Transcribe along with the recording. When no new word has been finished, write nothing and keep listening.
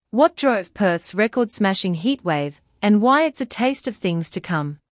What drove Perth's record-smashing heatwave, and why it's a taste of things to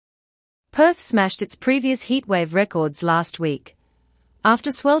come. Perth smashed its previous heatwave records last week,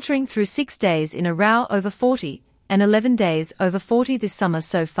 after sweltering through 6 days in a row over 40, and 11 days over 40 this summer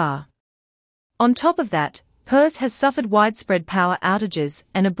so far. On top of that, Perth has suffered widespread power outages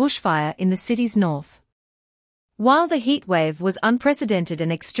and a bushfire in the city's north. While the heatwave was unprecedented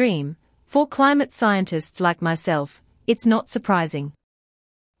and extreme, for climate scientists like myself, it's not surprising.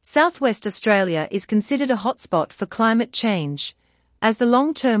 Southwest Australia is considered a hotspot for climate change, as the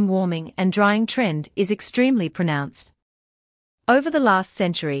long-term warming and drying trend is extremely pronounced. Over the last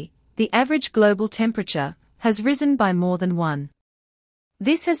century, the average global temperature has risen by more than 1.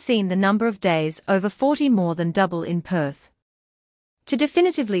 This has seen the number of days over 40 more than double in Perth. To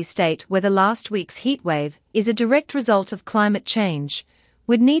definitively state whether last week's heatwave is a direct result of climate change,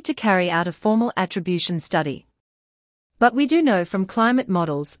 we'd need to carry out a formal attribution study. But we do know from climate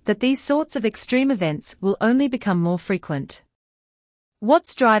models that these sorts of extreme events will only become more frequent.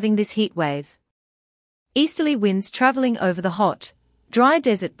 What's driving this heatwave? Easterly winds travelling over the hot, dry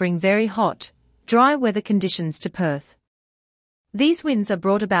desert bring very hot, dry weather conditions to Perth. These winds are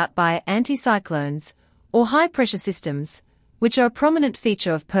brought about by anticyclones, or high-pressure systems, which are a prominent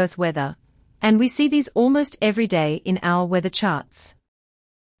feature of Perth weather, and we see these almost every day in our weather charts.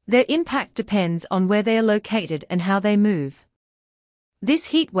 Their impact depends on where they are located and how they move. This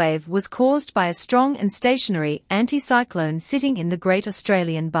heatwave was caused by a strong and stationary anticyclone sitting in the Great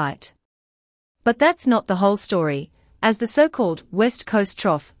Australian Bight. But that's not the whole story, as the so-called West Coast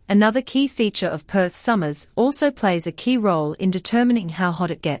Trough, another key feature of Perth summers, also plays a key role in determining how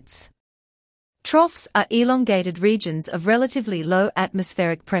hot it gets. Troughs are elongated regions of relatively low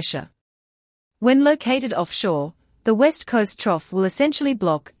atmospheric pressure. When located offshore, the West Coast Trough will essentially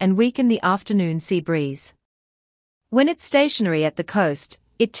block and weaken the afternoon sea breeze. When it's stationary at the coast,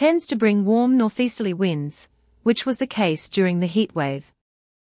 it tends to bring warm northeasterly winds, which was the case during the heatwave.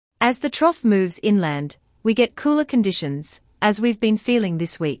 As the trough moves inland, we get cooler conditions, as we've been feeling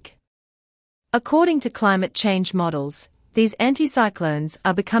this week. According to climate change models, these anticyclones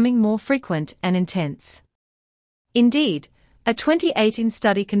are becoming more frequent and intense. Indeed, a 2018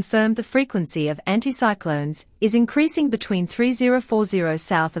 study confirmed the frequency of anticyclones is increasing between 3040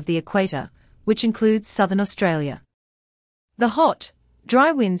 south of the equator, which includes southern Australia. The hot,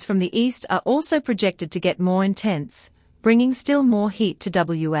 dry winds from the east are also projected to get more intense, bringing still more heat to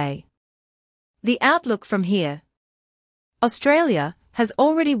WA. The outlook from here. Australia has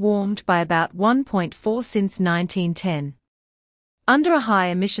already warmed by about 1.4 since 1910. Under a high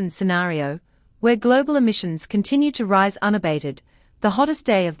emissions scenario, where global emissions continue to rise unabated, the hottest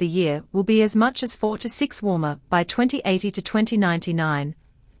day of the year will be as much as 4 to 6 warmer by 2080 to 2099,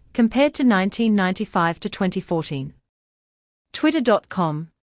 compared to 1995 to 2014. Twitter.com.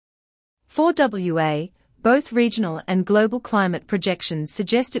 For WA, both regional and global climate projections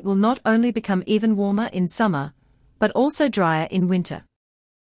suggest it will not only become even warmer in summer, but also drier in winter.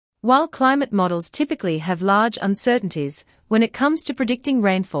 While climate models typically have large uncertainties when it comes to predicting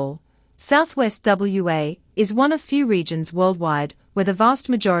rainfall, Southwest WA is one of few regions worldwide where the vast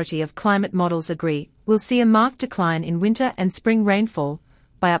majority of climate models agree we'll see a marked decline in winter and spring rainfall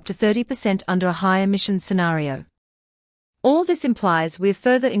by up to 30% under a high emissions scenario. All this implies we're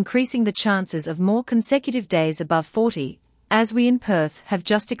further increasing the chances of more consecutive days above 40, as we in Perth have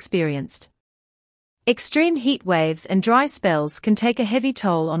just experienced. Extreme heat waves and dry spells can take a heavy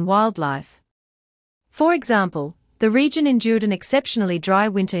toll on wildlife. For example, the region endured an exceptionally dry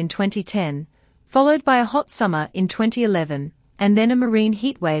winter in 2010, followed by a hot summer in 2011, and then a marine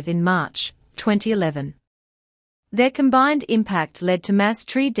heatwave in March 2011. Their combined impact led to mass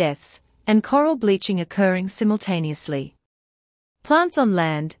tree deaths and coral bleaching occurring simultaneously. Plants on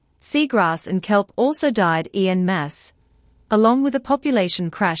land, seagrass and kelp also died en masse, along with a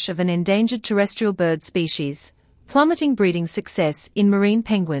population crash of an endangered terrestrial bird species, plummeting breeding success in marine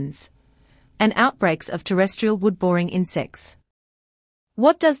penguins, and outbreaks of terrestrial wood-boring insects.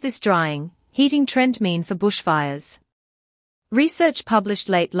 What does this drying, heating trend mean for bushfires? Research published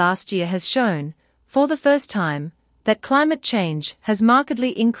late last year has shown, for the first time, that climate change has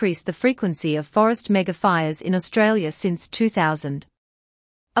markedly increased the frequency of forest megafires in Australia since 2000.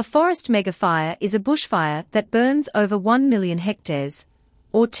 A forest megafire is a bushfire that burns over 1 million hectares,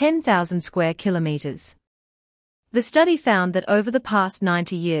 or 10,000 square kilometres. The study found that over the past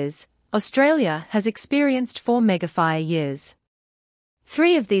 90 years, Australia has experienced 4 megafire years.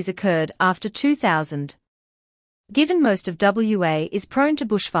 3 of these occurred after 2000. Given most of WA is prone to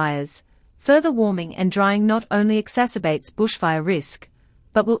bushfires, further warming and drying not only exacerbates bushfire risk,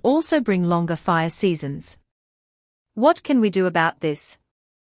 but will also bring longer fire seasons. What can we do about this?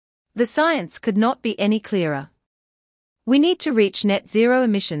 The science could not be any clearer. We need to reach net zero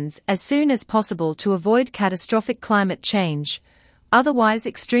emissions as soon as possible to avoid catastrophic climate change, otherwise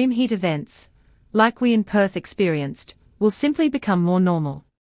extreme heat events, like we in Perth experienced, will simply become more normal.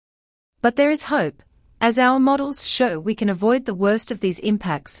 But there is hope, as our models show we can avoid the worst of these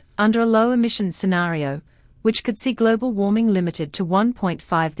impacts under a low-emissions scenario, which could see global warming limited to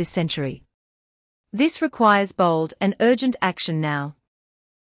 1.5 this century. This requires bold and urgent action now.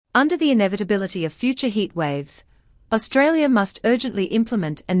 Under the inevitability of future heat waves, Australia must urgently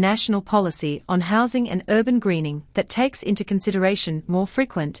implement a national policy on housing and urban greening that takes into consideration more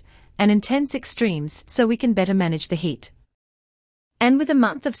frequent and intense extremes so we can better manage the heat. And with a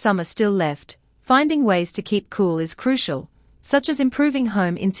month of summer still left, finding ways to keep cool is crucial, such as improving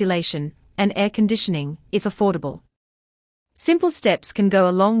home insulation and air conditioning, if affordable. Simple steps can go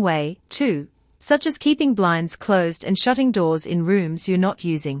a long way, too, such as keeping blinds closed and shutting doors in rooms you're not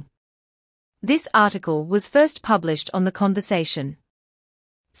using. This article was first published on The Conversation.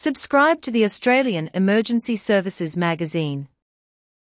 Subscribe to the Australian Emergency Services magazine.